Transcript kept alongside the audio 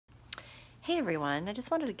Hey everyone, I just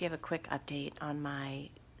wanted to give a quick update on my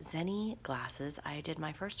Zenni glasses. I did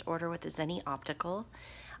my first order with the Zenni Optical.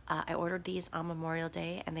 I ordered these on Memorial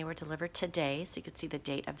Day and they were delivered today, so you could see the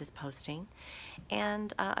date of this posting.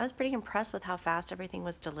 And I was pretty impressed with how fast everything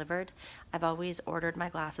was delivered. I've always ordered my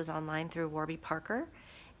glasses online through Warby Parker,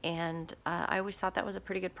 and I always thought that was a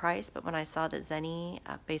pretty good price, but when I saw that Zenni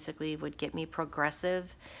basically would get me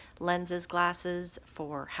progressive lenses glasses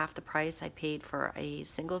for half the price I paid for a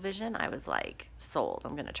single vision, I was like, sold.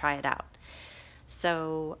 I'm gonna try it out.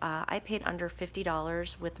 So I paid under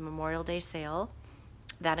 $50 with the Memorial Day sale.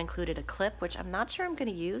 That included a clip, which I'm not sure I'm gonna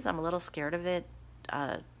use. I'm a little scared of it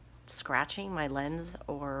scratching my lens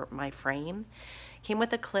or my frame. Came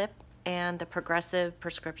with a clip and the progressive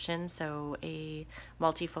prescription, so a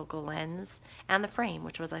multifocal lens, and the frame,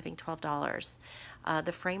 which was I think $12.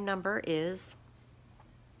 The frame number is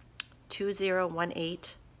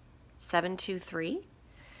 2018723.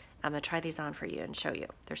 I'm gonna try these on for you and show you.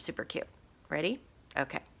 They're super cute. Ready?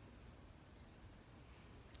 Okay.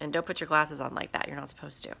 And don't put your glasses on like that. You're not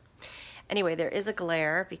supposed to. Anyway, there is a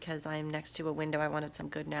glare because I'm next to a window. I wanted some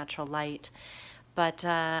good natural light. But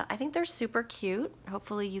I think they're super cute.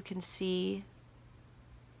 Hopefully you can see.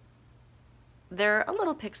 They're a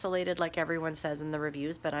little pixelated like everyone says in the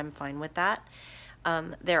reviews, but I'm fine with that.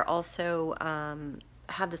 They're also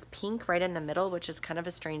have this pink right in the middle, which is kind of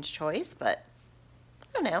a strange choice, but I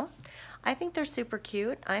don't know. I think they're super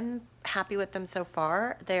cute. I'm happy with them so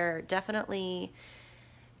far. They're definitely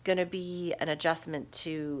gonna be an adjustment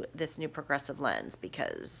to this new progressive lens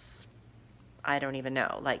because I don't even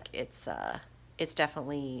know. Like it's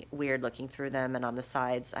definitely weird looking through them, and on the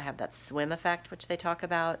sides I have that swim effect which they talk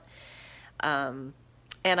about. And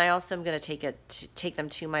I also am going to take them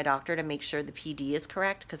to my doctor to make sure the PD is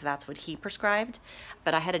correct because that's what he prescribed.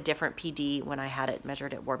 But I had a different PD when I had it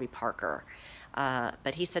measured at Warby Parker.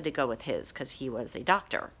 But he said to go with his because he was a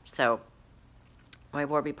doctor. So my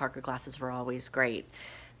Warby Parker glasses were always great,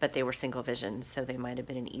 but they were single vision, so they might have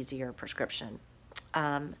been an easier prescription.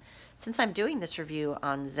 Since I'm doing this review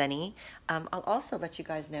on Zenni, I'll also let you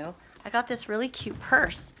guys know I got this really cute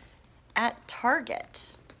purse at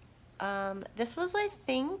Target. This was, I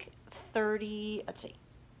think, let's see.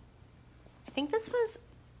 I think this was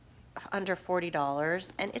under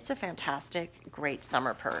 $40, and it's a fantastic, great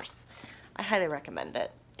summer purse. I highly recommend it.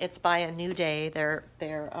 It's by A New Day, their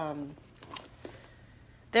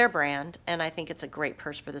brand, and I think it's a great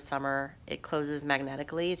purse for the summer. It closes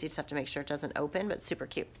magnetically, so you just have to make sure it doesn't open, but super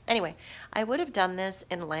cute. Anyway, I would have done this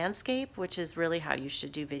in landscape, which is really how you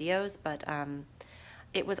should do videos, but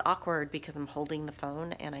it was awkward because I'm holding the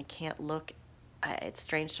phone and I can't look. It's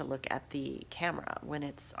strange to look at the camera when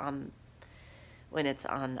it's on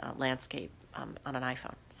landscape on an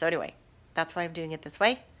iPhone. So anyway, that's why I'm doing it this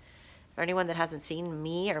way. For anyone that hasn't seen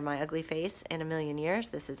me or my ugly face in a million years,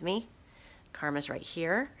 this is me. Karma's right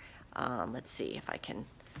here. Let's see if I can.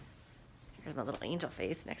 Here's my little angel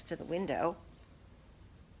face next to the window.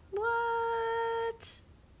 What?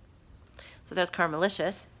 So there's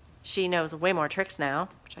Karmalicious. She knows way more tricks now,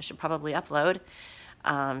 which I should probably upload.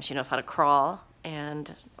 She knows how to crawl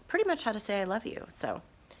and pretty much how to say I love you. So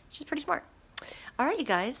she's pretty smart. All right, you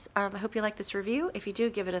guys. I hope you like this review. If you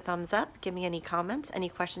do, give it a thumbs up. Give me any comments, any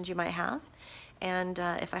questions you might have. And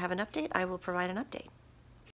if I have an update, I will provide an update.